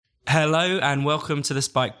Hello and welcome to the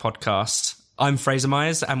Spike podcast. I'm Fraser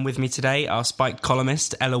Myers, and with me today are Spike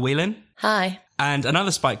columnist Ella Whelan. Hi. And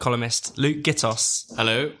another Spike columnist, Luke Gittos.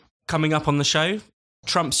 Hello. Coming up on the show,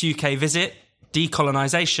 Trump's UK visit,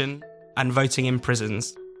 decolonisation, and voting in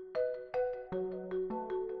prisons.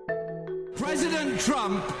 President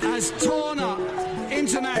Trump has torn up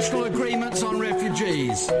international agreements on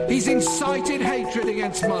refugees. He's incited hatred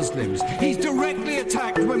against Muslims. He's directly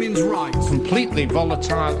attacked women's rights. Completely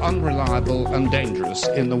volatile, unreliable and dangerous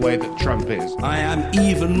in the way that Trump is. I am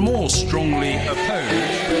even more strongly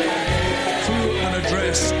opposed to an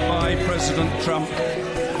address by President Trump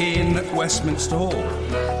in Westminster Hall.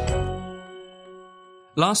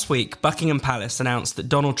 Last week, Buckingham Palace announced that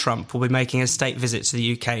Donald Trump will be making a state visit to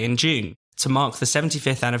the UK in June to mark the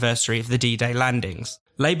 75th anniversary of the D-Day landings.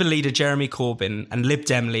 Labour leader Jeremy Corbyn and Lib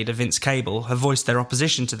Dem leader Vince Cable have voiced their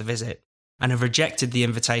opposition to the visit and have rejected the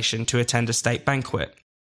invitation to attend a state banquet.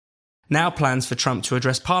 Now plans for Trump to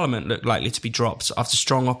address Parliament look likely to be dropped after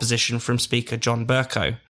strong opposition from Speaker John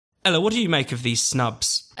Bercow. Ella, what do you make of these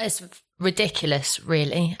snubs? It's ridiculous,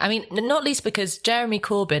 really. I mean, not least because Jeremy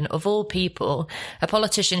Corbyn, of all people, a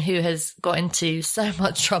politician who has got into so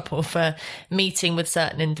much trouble for meeting with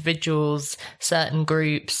certain individuals, certain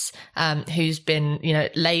groups, who's been,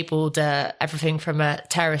 labelled everything from a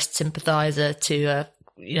terrorist sympathiser to a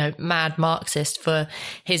mad Marxist for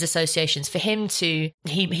his associations. For him to,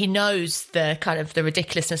 he knows the kind of the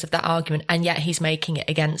ridiculousness of that argument, and yet he's making it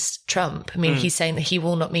against Trump. I mean, he's saying that he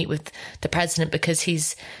will not meet with the president because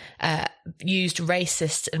he's used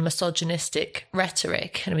racist and misogynistic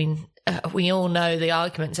rhetoric. I mean, we all know the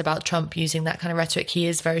arguments about Trump using that kind of rhetoric. He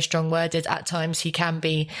is very strong-worded. At times, he can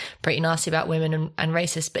be pretty nasty about women and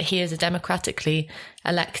racist, but he is a democratically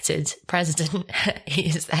elected president. He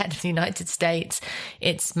is the head of the United States.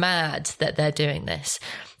 It's mad that they're doing this.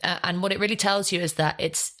 And what it really tells you is that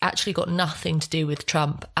it's actually got nothing to do with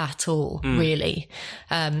Trump at all, really.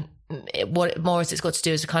 What more has it's got to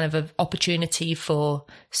do is a kind of an opportunity for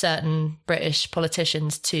certain British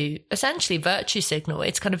politicians to essentially virtue signal.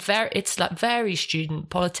 It's kind of very student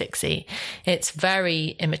politicsy. It's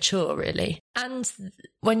very immature, really. And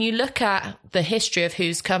when you look at the history of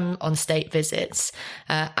who's come on state visits,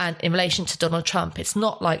 and in relation to Donald Trump, it's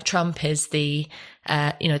not like Trump is the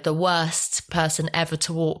worst person ever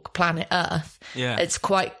to walk planet Earth. Yeah. It's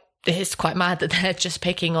quite mad that they're just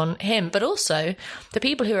picking on him. But also, the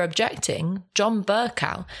people who are objecting, John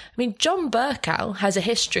Bercow. I mean, John Bercow has a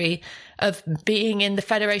history of being in the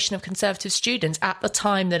Federation of Conservative Students at the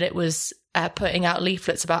time that it was putting out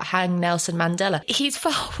leaflets about hang Nelson Mandela. He's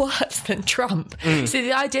far worse than Trump. So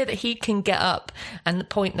the idea that he can get up and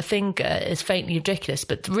point the finger is faintly ridiculous.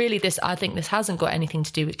 But really, I think this hasn't got anything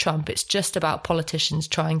to do with Trump. It's just about politicians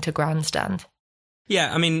trying to grandstand.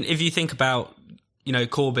 Yeah, I mean, if you think about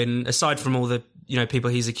Corbyn, aside from all the, people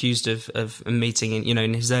he's accused of meeting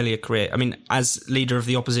in his earlier career, I mean, as leader of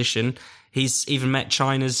the opposition, he's even met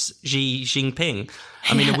China's Xi Jinping.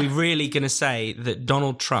 I mean, are we really going to say that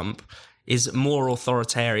Donald Trump is more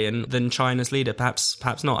authoritarian than China's leader?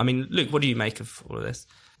 Perhaps not. I mean, Luke, what do you make of all of this?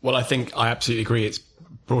 Well, I think I absolutely agree. It's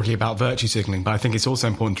broadly about virtue signalling, but I think it's also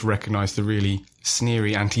important to recognise the really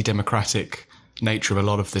sneery, anti-democratic nature of a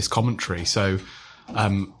lot of this commentary. So,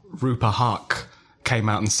 Rupa Huq came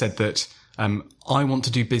out and said that I want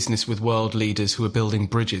to do business with world leaders who are building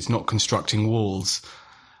bridges, not constructing walls,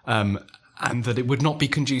 and that it would not be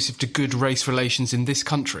conducive to good race relations in this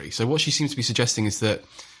country. So what she seems to be suggesting is that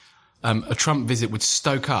a Trump visit would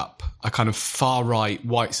stoke up a kind of far-right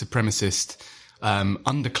white supremacist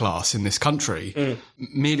underclass in this country.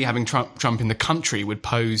 Merely having Trump in the country would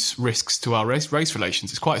pose risks to our race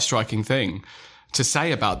relations. It's quite a striking thing to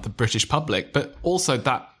say about the British public, but also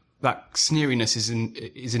that sneeriness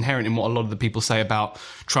is inherent in what a lot of the people say about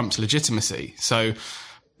Trump's legitimacy. So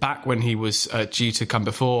back when he was due to come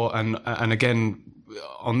before, and again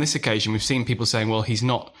on this occasion, we've seen people saying, well, he's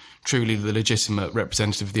not truly the legitimate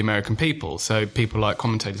representative of the American people. So people like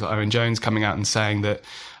commentators like Owen Jones coming out and saying that,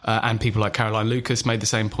 and people like Caroline Lucas made the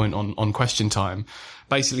same point on Question Time,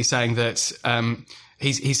 basically saying that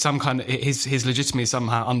he's some kind of his legitimacy is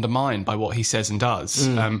somehow undermined by what he says and does.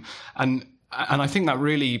 And I think that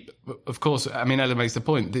really, of course, I mean, Ella makes the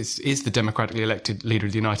point, this is the democratically elected leader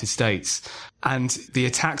of the United States. And the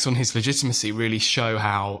attacks on his legitimacy really show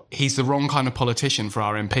how he's the wrong kind of politician for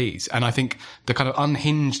our MPs. And I think the kind of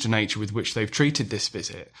unhinged nature with which they've treated this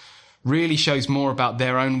visit really shows more about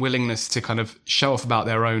their own willingness to kind of show off about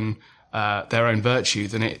their own virtue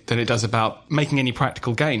than it does about making any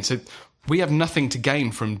practical gain. So we have nothing to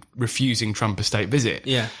gain from refusing Trump a state visit.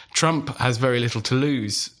 Yeah. Trump has very little to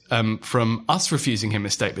lose from us refusing him a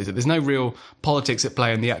state visit. There's no real politics at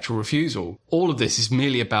play in the actual refusal. All of this is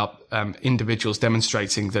merely about individuals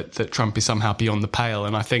demonstrating that Trump is somehow beyond the pale.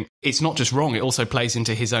 And I think it's not just wrong, it also plays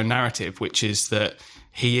into his own narrative, which is that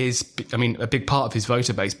he is, I mean, a big part of his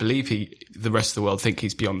voter base believe the rest of the world think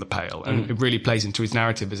he's beyond the pale. And it really plays into his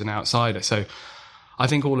narrative as an outsider. So I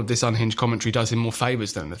think all of this unhinged commentary does him more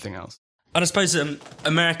favours than anything else. And I suppose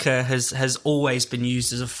America has always been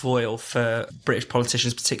used as a foil for British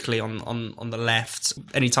politicians, particularly on the left.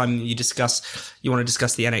 Anytime you want to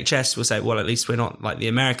discuss the NHS, we'll say, well, at least we're not like the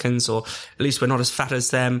Americans, or at least we're not as fat as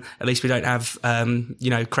them. At least we don't have,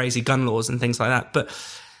 crazy gun laws and things like that. But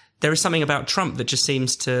there is something about Trump that just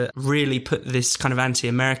seems to really put this kind of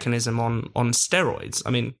anti-Americanism on steroids.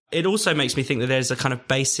 I mean, it also makes me think that there's a kind of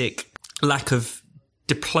basic lack of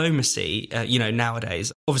diplomacy,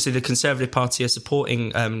 nowadays. Obviously, the Conservative Party are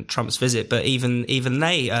supporting Trump's visit, but even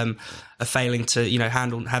they are failing to,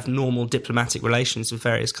 have normal diplomatic relations with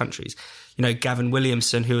various countries. Gavin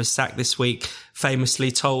Williamson, who was sacked this week,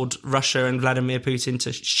 famously told Russia and Vladimir Putin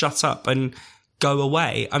to shut up and go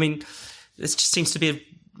away. I mean, this just seems to be a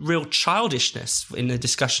real childishness in the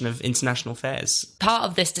discussion of international affairs. Part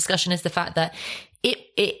of this discussion is the fact that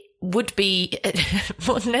it would be,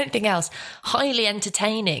 more than anything else, highly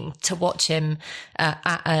entertaining to watch him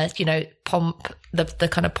at a, the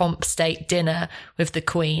kind of pomp state dinner with the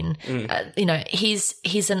Queen.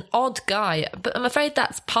 He's an odd guy, but I'm afraid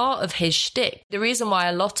that's part of his shtick. The reason why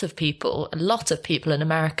a lot of people in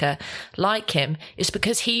America like him is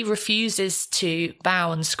because he refuses to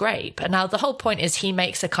bow and scrape. And now the whole point is he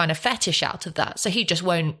makes a kind of fetish out of that. So he just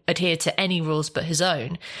won't adhere to any rules but his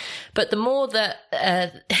own. But the more that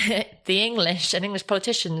the English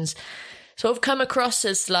politicians sort of come across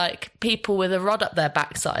as like people with a rod up their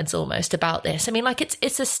backsides almost about this. I mean, like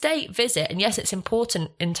it's a state visit, and yes, it's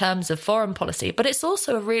important in terms of foreign policy, but it's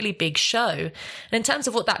also a really big show. And in terms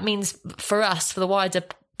of what that means for us, for the wider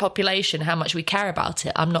population, how much we care about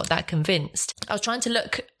it, I'm not that convinced. I was trying to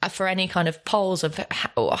look for any kind of polls of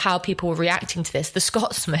how people were reacting to this. The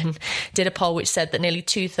Scotsman did a poll which said that nearly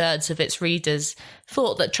 2/3 of its readers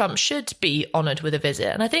thought that Trump should be honoured with a visit.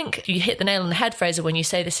 And I think you hit the nail on the head, Fraser, when you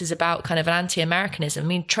say this is about kind of an anti-Americanism. I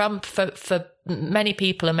mean, Trump, for many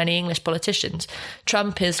people and many English politicians,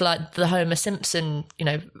 Trump is like the Homer Simpson,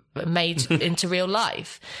 made into real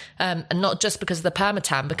life. And not just because of the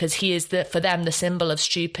permatan, because he is, for them, the symbol of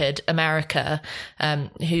stupid America,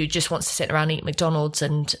 who just wants to sit around and eat McDonald's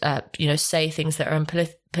and, say things that are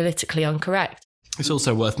politically incorrect. It's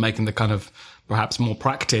also worth making the kind of perhaps more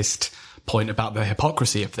practiced point about the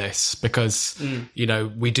hypocrisy of this, because,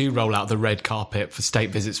 we do roll out the red carpet for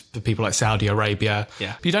state visits for people like Saudi Arabia.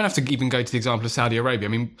 Yeah. But you don't have to even go to the example of Saudi Arabia.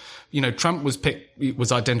 I mean, Trump was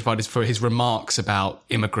identified as for his remarks about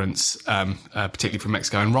immigrants, particularly from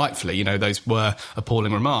Mexico, and rightfully, those were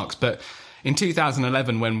appalling remarks. But in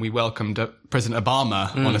 2011, when we welcomed President Obama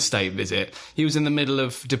on a state visit, he was in the middle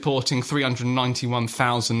of deporting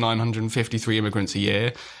 391,953 immigrants a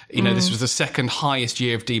year. This was the second highest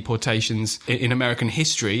year of deportations in American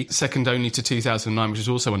history, second only to 2009, which was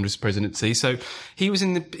also under his presidency. So he was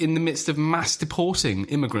in the midst of mass deporting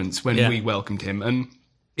immigrants when we welcomed him. And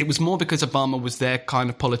it was more because Obama was their kind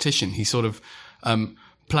of politician. He sort of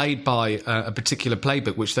played by a particular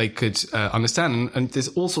playbook which they could understand. And there's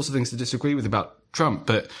all sorts of things to disagree with about Trump.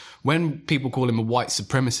 But when people call him a white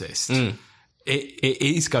supremacist, it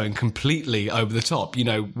is going completely over the top.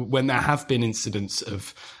 When there have been incidents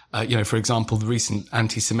of, for example, the recent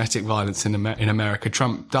anti-Semitic violence in America,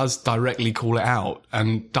 Trump does directly call it out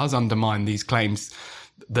and does undermine these claims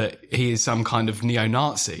that he is some kind of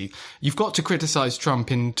neo-Nazi. You've got to criticise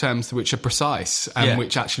Trump in terms which are precise and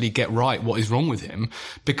which actually get right what is wrong with him,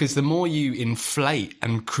 because the more you inflate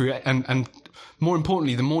and create, and more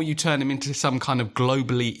importantly, the more you turn him into some kind of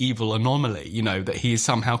globally evil anomaly, that he is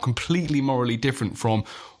somehow completely morally different from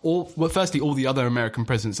firstly, all the other American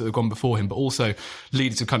presidents that have gone before him, but also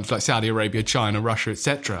leaders of countries like Saudi Arabia, China, Russia,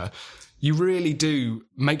 etc., you really do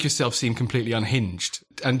make yourself seem completely unhinged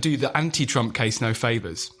and do the anti-Trump case no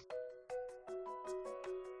favours.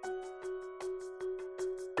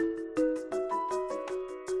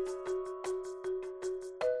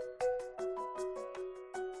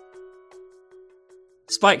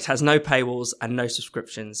 Spiked has no paywalls and no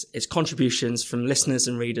subscriptions. It's contributions from listeners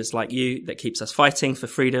and readers like you that keeps us fighting for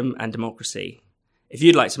freedom and democracy. If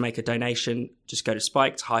you'd like to make a donation, just go to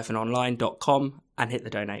spiked-online.com and hit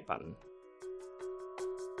the donate button.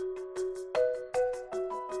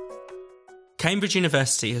 Cambridge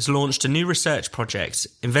University has launched a new research project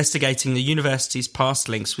investigating the university's past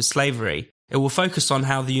links with slavery. It will focus on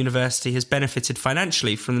how the university has benefited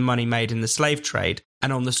financially from the money made in the slave trade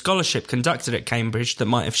and on the scholarship conducted at Cambridge that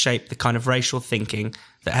might have shaped the kind of racial thinking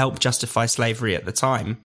that helped justify slavery at the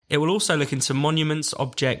time. It will also look into monuments,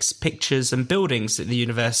 objects, pictures and buildings at the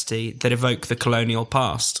university that evoke the colonial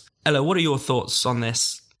past. Ella, what are your thoughts on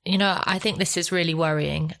this? You know, I think this is really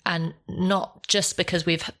worrying, and not just because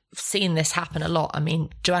we've seen this happen a lot. I mean,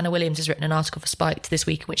 Joanna Williams has written an article for Spike this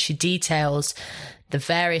week in which she details the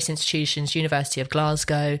various institutions, University of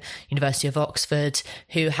Glasgow, University of Oxford,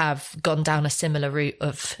 who have gone down a similar route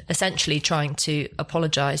of essentially trying to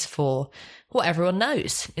apologise for what everyone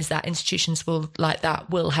knows is that institutions like that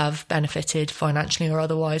will have benefited financially or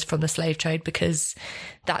otherwise from the slave trade, because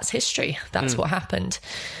that's history. That's what happened.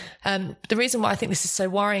 The reason why I think this is so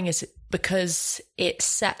worrying is because it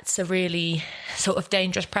sets a really sort of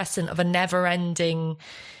dangerous precedent of a never-ending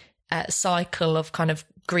cycle of kind of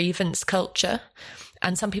grievance culture.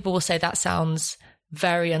 And some people will say that sounds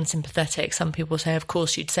very unsympathetic. Some people say, of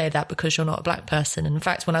course, you'd say that because you're not a black person. And in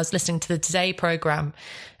fact, when I was listening to the Today programme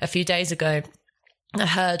a few days ago, I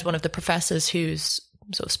heard one of the professors who's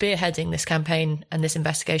sort of spearheading this campaign and this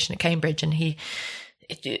investigation at Cambridge, and he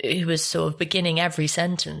was sort of beginning every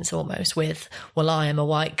sentence almost with, well, I am a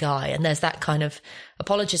white guy. And there's that kind of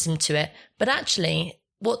apologism to it. But actually,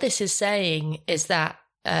 what this is saying is that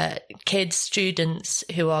kids, students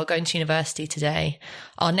who are going to university today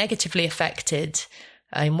are negatively affected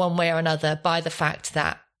in one way or another by the fact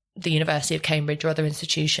that the University of Cambridge or other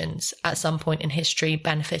institutions at some point in history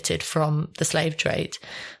benefited from the slave trade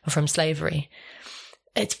or from slavery.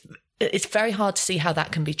 It's very hard to see how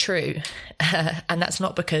that can be true. And that's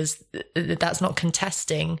not because that's not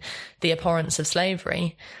contesting the abhorrence of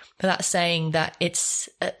slavery, but that's saying that it's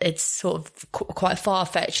sort of quite a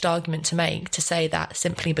far-fetched argument to make, to say that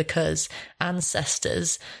simply because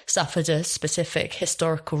ancestors suffered a specific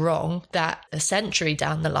historical wrong, that a century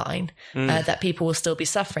down the line, that people will still be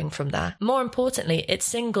suffering from that. More importantly, it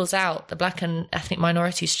singles out the black and ethnic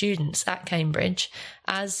minority students at Cambridge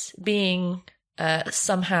as being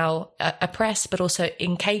somehow oppressed, but also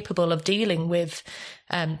incapable of dealing with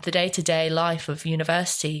the day-to-day life of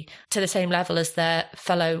university to the same level as their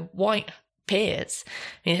fellow white peers.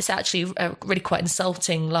 I mean, it's actually a really quite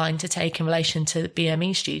insulting line to take in relation to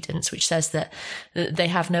BME students, which says that they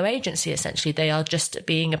have no agency, essentially. They are just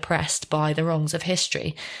being oppressed by the wrongs of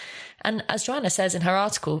history. And as Joanna says in her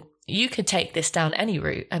article, you could take this down any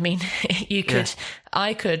route. I mean, you could, yeah.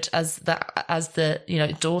 I could, as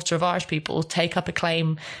the daughter of Irish people, take up a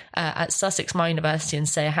claim at Sussex, my university, and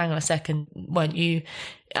say, hang on a second, weren't you,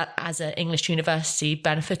 as an English university,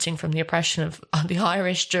 benefiting from the oppression of the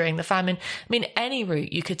Irish during the famine? I mean, any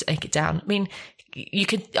route you could take it down. I mean, you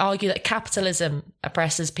could argue that capitalism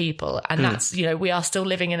oppresses people, and that's, we are still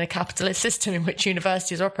living in a capitalist system in which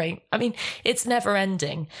universities operate. I mean, it's never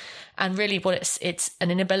ending. And really what it's an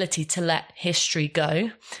inability to let history go,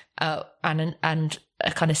 and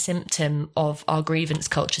a kind of symptom of our grievance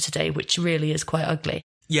culture today, which really is quite ugly.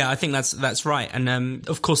 Yeah, I think that's right. And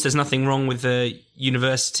of course, there's nothing wrong with the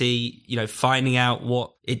university, finding out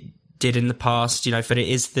what it did in the past, but it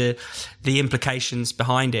is the implications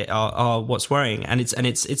behind it are what's worrying. And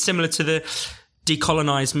it's similar to the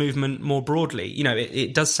decolonise movement more broadly.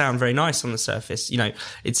 It does sound very nice on the surface.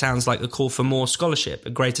 It sounds like a call for more scholarship, a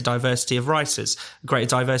greater diversity of writers, a greater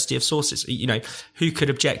diversity of sources. Who could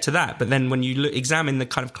object to that? But then when you examine the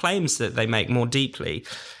kind of claims that they make more deeply,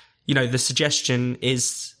 the suggestion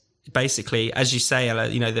is basically, as you say, Ella,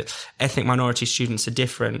 that ethnic minority students are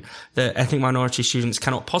different, that ethnic minority students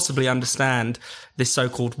cannot possibly understand this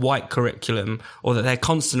so-called white curriculum, or that they're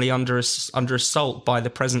constantly under assault by the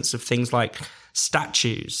presence of things like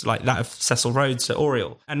statues, like that of Cecil Rhodes at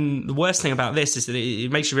Oriel. And the worst thing about this is that it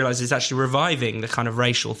makes you realise it's actually reviving the kind of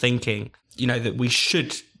racial thinking, that we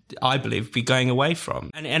should, I believe, be going away from.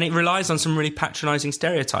 And it relies on some really patronising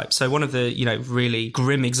stereotypes. So one of the, really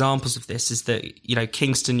grim examples of this is that,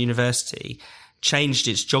 Kingston University changed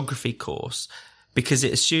its geography course because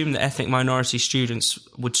it assumed that ethnic minority students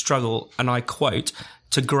would struggle, and I quote,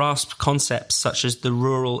 to grasp concepts such as the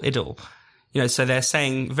rural idyll. So they're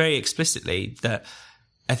saying very explicitly that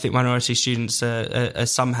ethnic minority students are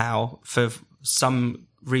somehow, for some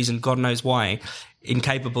reason, God knows why,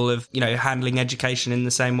 incapable of, handling education in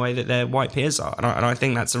the same way that their white peers are. And I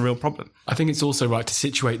think that's a real problem. I think it's also right to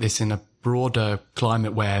situate this in a broader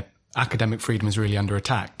climate where academic freedom is really under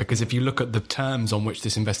attack. Because if you look at the terms on which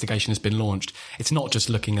this investigation has been launched, it's not just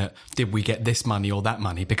looking at did we get this money or that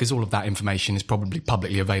money, because all of that information is probably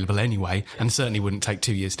publicly available anyway, and certainly wouldn't take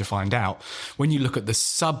 2 years to find out. When you look at the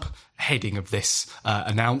subheading of this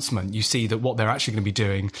announcement, you see that what they're actually going to be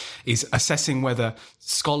doing is assessing whether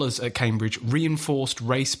scholars at Cambridge reinforced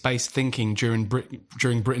race-based thinking during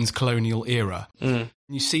Britain's colonial era.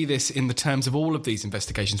 You see this in the terms of all of these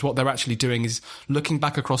investigations. What they're actually doing is looking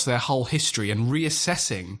back across their whole history and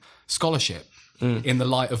reassessing scholarship in the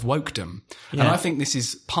light of wokedom. Yeah. And I think this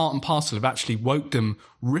is part and parcel of actually wokedom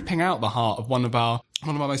ripping out the heart of one of our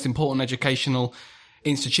most important educational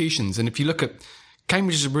institutions. And if you look at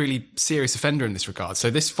Cambridge is a really serious offender in this regard. So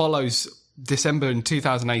this follows December in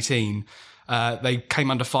 2018. They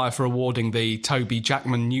came under fire for awarding the Toby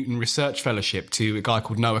Jackman Newton Research Fellowship to a guy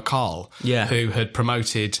called Noah Carl, who had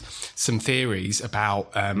promoted some theories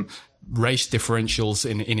about race differentials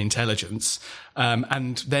in intelligence,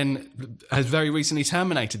 and then has very recently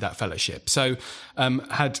terminated that fellowship. So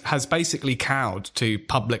has basically cowed to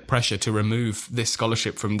public pressure to remove this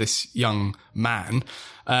scholarship from this young man.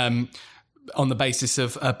 On the basis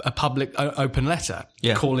of a public open letter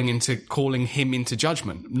calling him into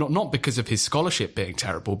judgment, not because of his scholarship being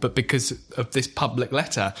terrible, but because of this public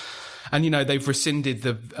letter. And, they've rescinded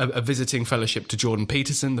a visiting fellowship to Jordan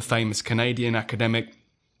Peterson, the famous Canadian academic.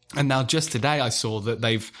 And now just today I saw that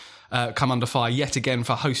they've come under fire yet again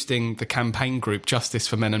for hosting the campaign group Justice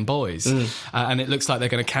for Men and Boys. And it looks like they're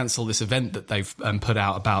going to cancel this event that they've put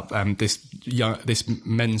out about this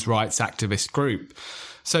men's rights activist group.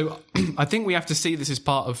 So I think we have to see this as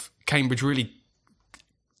part of Cambridge really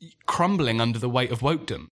crumbling under the weight of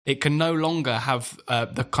wokedom. It can no longer have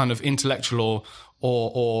the kind of intellectual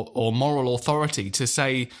or moral authority to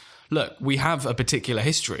say, look, we have a particular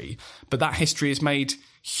history, but that history has made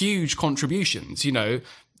huge contributions.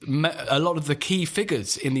 A lot of the key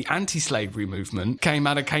figures in the anti-slavery movement came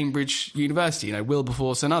out of Cambridge University,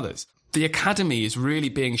 Wilberforce and others. The academy is really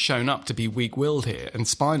being shown up to be weak-willed here and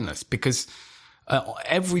spineless, because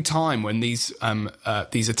every time when these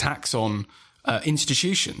attacks on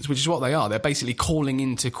institutions, which is what they are, they're basically calling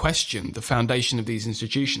into question the foundation of these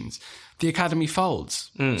institutions, the academy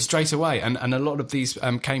folds straight away. And a lot of these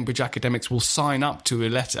Cambridge academics will sign up to a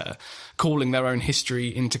letter calling their own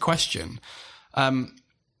history into question.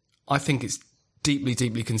 I think it's deeply,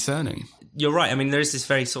 deeply concerning. You're right. I mean, there is this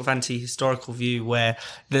very sort of anti-historical view where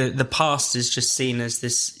the past is just seen as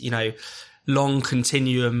this, long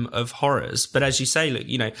continuum of horrors. But as you say, look,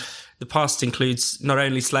 the past includes not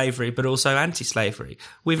only slavery, but also anti-slavery.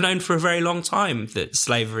 We've known for a very long time that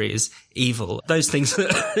slavery is evil. Those things are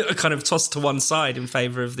kind of tossed to one side in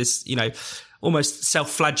favour of this, almost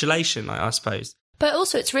self-flagellation, I suppose. But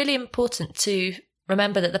also it's really important to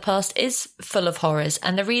remember that the past is full of horrors.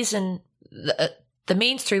 And the reason, the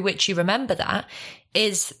means through which you remember that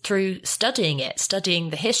is through studying it,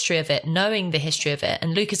 studying the history of it, knowing the history of it.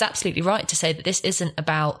 And Luke is absolutely right to say that this isn't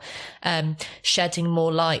about shedding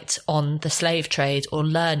more light on the slave trade or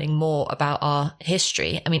learning more about our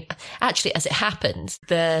history. I mean, actually, as it happens,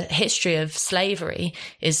 the history of slavery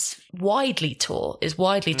is widely taught. It's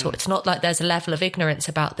not like there's a level of ignorance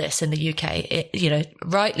about this in the UK.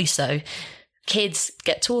 Rightly so. Kids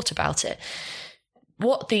get taught about it.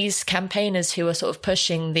 What these campaigners who are sort of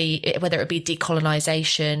pushing whether it be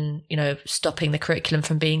decolonisation, stopping the curriculum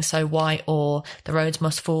from being so white, or the Rhodes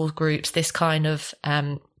Must Fall groups, this kind of,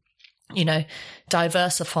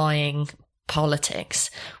 diversifying politics,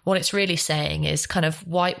 what it's really saying is kind of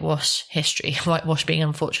whitewash history, whitewash being an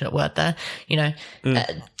unfortunate word there,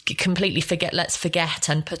 completely let's forget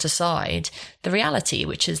and put aside the reality,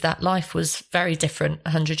 which is that life was very different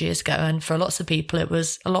 100 years ago. And for lots of people, it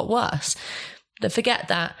was a lot worse. Forget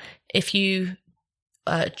that if you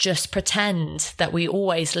just pretend that we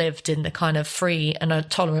always lived in the kind of free and a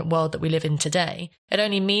tolerant world that we live in today, it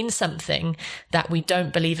only means something that we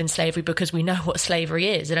don't believe in slavery because we know what slavery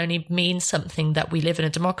is. It only means something that we live in a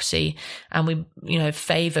democracy and we,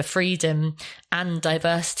 favour freedom and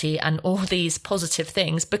diversity and all these positive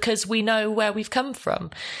things because we know where we've come from.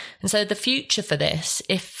 And so the future for this,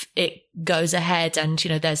 if it goes ahead and,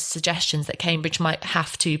 there's suggestions that Cambridge might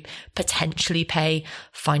have to potentially pay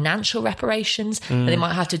financial reparations, and they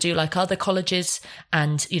might have to do like other colleges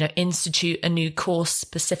and, institute a new course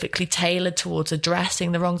specifically tailored towards addressing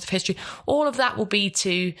the wrongs of history. All of that will be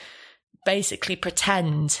to basically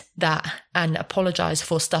pretend that and apologise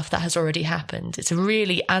for stuff that has already happened. It's a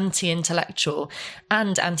really anti-intellectual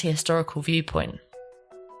and anti-historical viewpoint.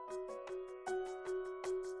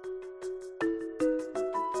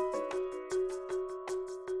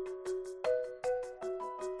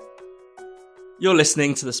 You're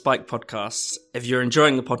listening to the Spike Podcast. If you're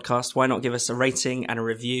enjoying the podcast, why not give us a rating and a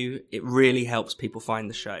review? It really helps people find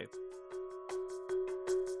the show.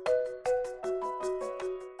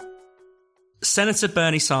 Senator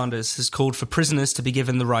Bernie Sanders has called for prisoners to be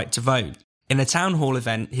given the right to vote. In a town hall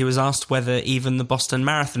event, he was asked whether even the Boston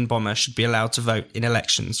Marathon bomber should be allowed to vote in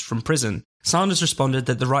elections from prison. Sanders responded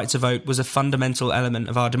that the right to vote was a fundamental element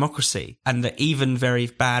of our democracy, and that even very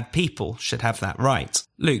bad people should have that right.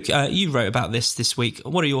 Luke, you wrote about this week.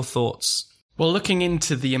 What are your thoughts? Well, looking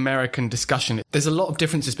into the American discussion, there's a lot of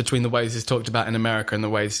differences between the ways it's talked about in America and the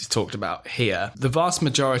ways it's talked about here. The vast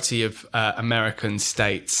majority of American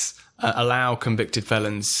states allow convicted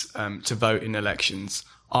felons to vote in elections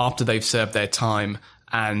after they've served their time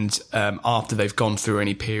and after they've gone through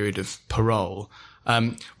any period of parole.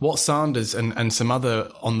 What Sanders and some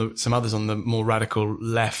others on the more radical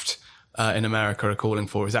left in America are calling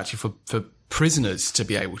for is actually for prisoners to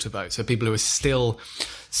be able to vote. So people who are still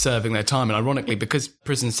serving their time. And ironically, because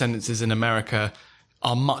prison sentences in America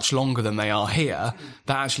are much longer than they are here,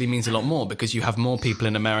 that actually means a lot more because you have more people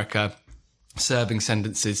in America serving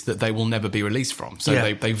sentences that they will never be released from. So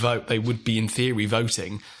they vote, they would be in theory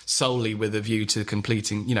voting solely with a view to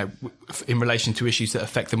completing, in relation to issues that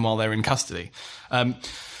affect them while they're in custody. But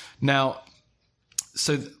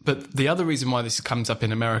the other reason why this comes up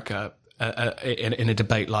in America, in a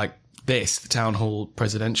debate like this, the town hall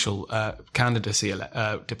presidential candidacy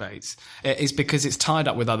debates, is because it's tied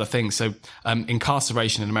up with other things. So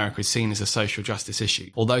incarceration in America is seen as a social justice issue.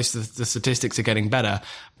 Although the statistics are getting better,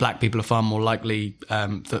 black people are far more likely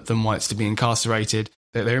than whites to be incarcerated.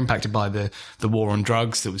 They're impacted by the war on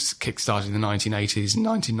drugs that was kick-started in the 1980s and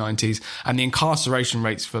 1990s. And the incarceration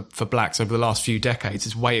rates for blacks over the last few decades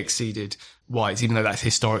has way exceeded whites, even though that's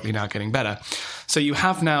historically now getting better. So you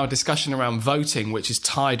have now a discussion around voting, which is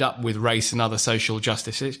tied up with race and other social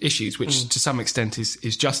justice issues, which to some extent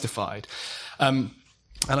is justified. And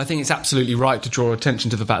I think it's absolutely right to draw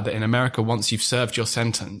attention to the fact that in America, once you've served your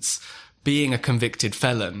sentence, being a convicted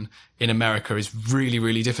felon in America is really,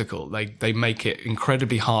 really difficult. They make it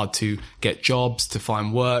incredibly hard to get jobs, to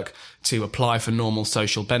find work, to apply for normal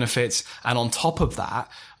social benefits. And on top of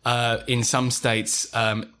that, in some states,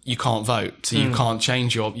 you can't vote. So you can't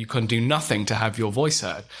you can do nothing to have your voice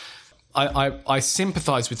heard. I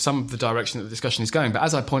sympathize with some of the direction that the discussion is going. But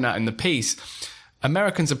as I point out in the piece,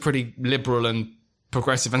 Americans are pretty liberal and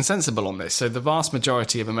progressive and sensible on this. So the vast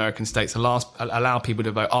majority of American states allow people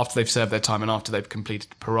to vote after they've served their time and after they've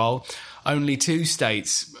completed parole. Only 2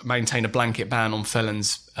 states maintain a blanket ban on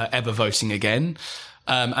felons ever voting again.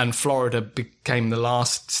 And Florida became the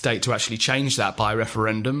last state to actually change that by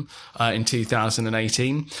referendum in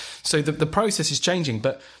 2018. So the process is changing.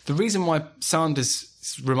 But the reason why Sanders'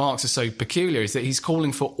 remarks are so peculiar is that he's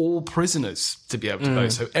calling for all prisoners to be able to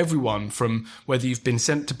vote. So everyone, from whether you've been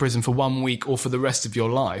sent to prison for 1 week or for the rest of your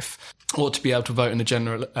life, ought to be able to vote in a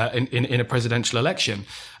general in a presidential election,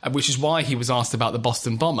 which is why he was asked about the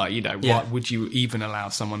Boston bomber. Why would you even allow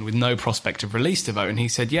someone with no prospect of release to vote? And he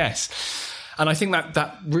said yes. And I think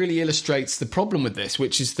that really illustrates the problem with this,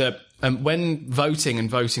 which is that when voting and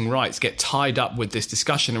voting rights get tied up with this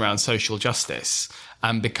discussion around social justice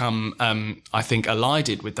and become, I think,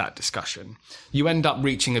 allied with that discussion, you end up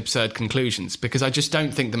reaching absurd conclusions, because I just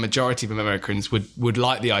don't think the majority of Americans would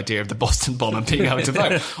like the idea of the Boston bomber being able to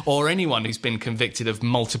vote, or anyone who's been convicted of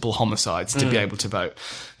multiple homicides to be able to vote.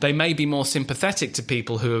 They may be more sympathetic to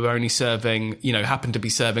people who are only serving, happen to be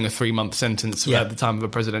serving a 3-month sentence at the time of a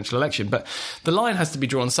presidential election. But the line has to be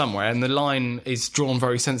drawn somewhere, and the line is drawn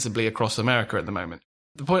very sensibly across America at the moment.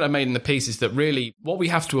 The point I made in the piece is that really what we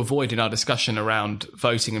have to avoid in our discussion around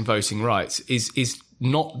voting and voting rights is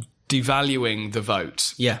not devaluing the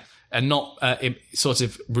vote. Yeah. And not sort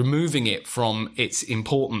of removing it from its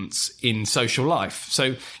importance in social life.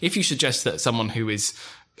 So if you suggest that someone who is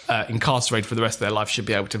incarcerated for the rest of their life should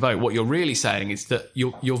be able to vote, what you're really saying is that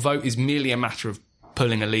your vote is merely a matter of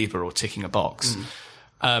pulling a lever or ticking a box.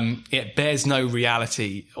 It bears no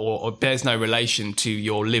reality or bears no relation to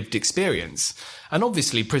your lived experience. And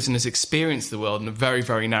obviously, prisoners experience the world in a very,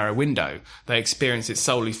 very narrow window. They experience it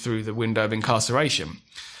solely through the window of incarceration.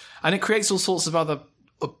 And it creates all sorts of other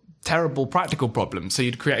terrible practical problems. So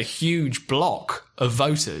you'd create a huge block of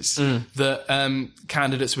voters that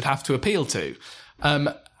candidates would have to appeal to.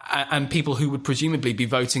 And people who would presumably be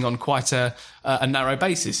voting on quite a narrow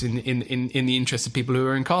basis in the interest of people who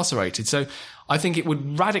are incarcerated. So I think it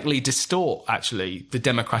would radically distort, actually, the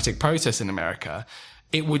democratic process in America.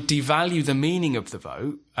 It would devalue the meaning of the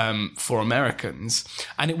vote for Americans,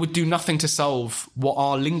 and it would do nothing to solve what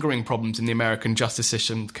are lingering problems in the American justice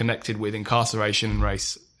system connected with incarceration and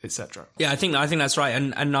race etc. Yeah, I think that's right,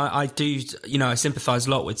 and I do, I sympathise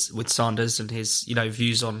a lot with Sanders and his,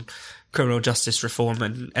 views on criminal justice reform,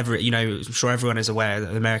 and I'm sure everyone is aware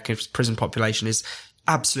that the American prison population is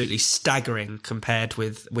absolutely staggering compared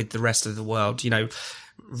with the rest of the world.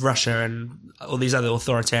 Russia and all these other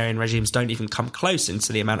authoritarian regimes don't even come close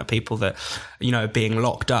into the amount of people that, are being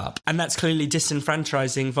locked up, and that's clearly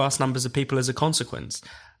disenfranchising vast numbers of people as a consequence.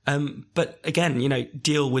 But again,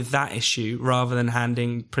 deal with that issue rather than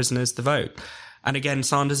handing prisoners the vote. And again,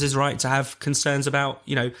 Sanders is right to have concerns about,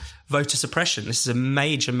 voter suppression. This is a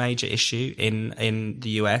major, major issue in the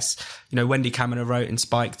US. Wendy Kaminer wrote in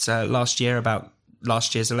Spiked last year about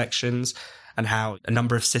last year's elections and how a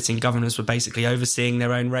number of sitting governors were basically overseeing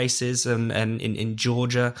their own races. And in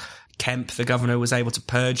Georgia, Kemp, the governor, was able to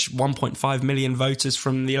purge 1.5 million voters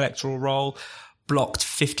from the electoral roll, blocked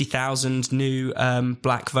 50,000 new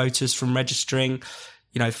black voters from registering.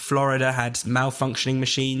 Florida had malfunctioning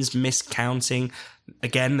machines, miscounting.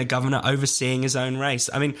 Again, the governor overseeing his own race.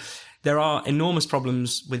 I mean, there are enormous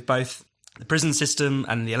problems with both the prison system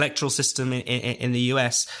and the electoral system in the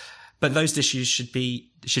US, but those issues should be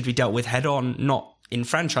dealt with head on, not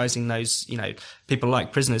enfranchising those, people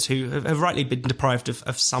like prisoners who have rightly been deprived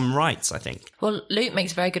of some rights, I think. Well, Luke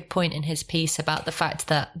makes a very good point in his piece about the fact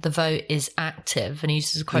that the vote is active, and he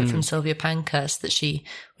uses a quote from Sylvia Pankhurst that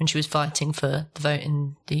when she was fighting for the vote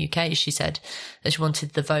in the UK, she said that she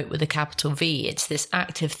wanted the vote with a capital V. It's this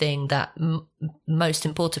active thing that, most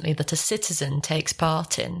importantly, that a citizen takes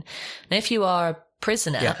part in. And if you are a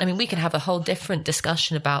prisoner, yeah. I mean, we can have a whole different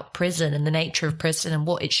discussion about prison and the nature of prison and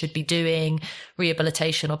what it should be doing,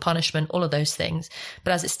 rehabilitation or punishment, all of those things.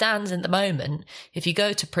 But as it stands at the moment, if you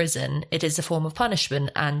go to prison, it is a form of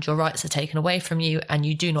punishment and your rights are taken away from you, and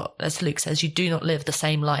you do not, as Luke says, you do not live the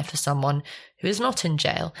same life as someone who is not in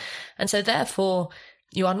jail. And so therefore,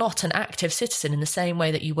 you are not an active citizen in the same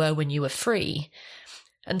way that you were when you were free.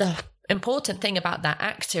 And the important thing about that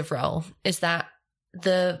active role is that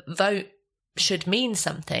the vote should mean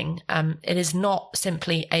something. It is not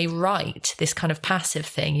simply a right, this kind of passive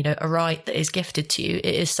thing, a right that is gifted to you.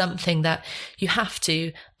 It is something that you have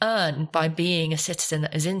to earn by being a citizen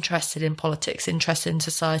that is interested in politics, interested in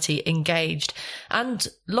society, engaged and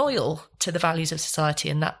loyal to the values of society.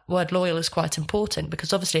 And that word loyal is quite important,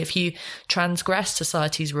 because obviously if you transgress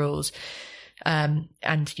society's rules, and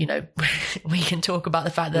we can talk about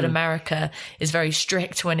the fact that America is very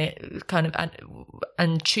strict when it kind of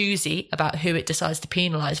and choosy about who it decides to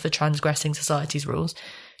penalise for transgressing society's rules.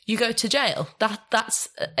 You go to jail. That's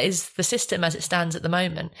the system as it stands at the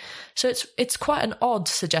moment. So it's quite an odd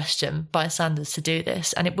suggestion by Sanders to do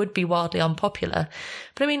this, and it would be wildly unpopular.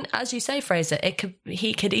 But I mean, as you say, Fraser,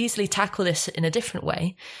 he could easily tackle this in a different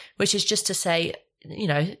way, which is just to say,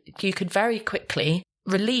 you could very quickly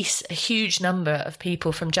release a huge number of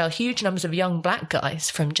people from jail, huge numbers of young black guys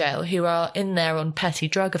from jail who are in there on petty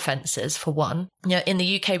drug offences, for one. In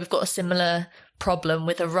the UK, we've got a similar problem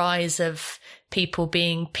with a rise of people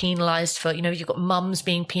being penalised for, you've got mums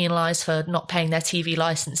being penalised for not paying their TV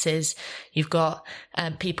licences. You've got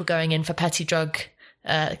people going in for petty drug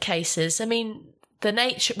cases. I mean,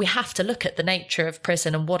 we have to look at the nature of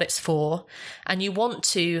prison and what it's for. And you want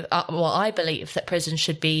to, I believe that prison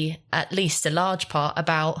should be at least a large part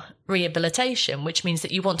about rehabilitation, which means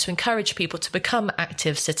that you want to encourage people to become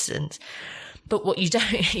active citizens. But what you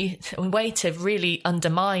don't, a way to really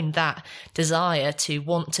undermine that desire to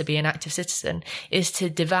want to be an active citizen is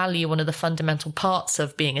to devalue one of the fundamental parts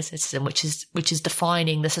of being a citizen, which is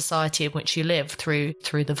defining the society in which you live through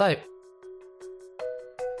the vote.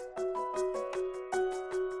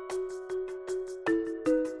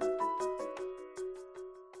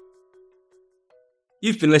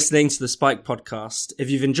 You've been listening to the Spike podcast. If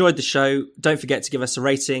you've enjoyed the show, don't forget to give us a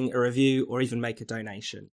rating, a review, or even make a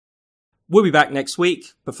donation. We'll be back next week,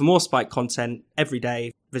 but for more Spike content every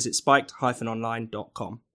day, visit spiked-online.com.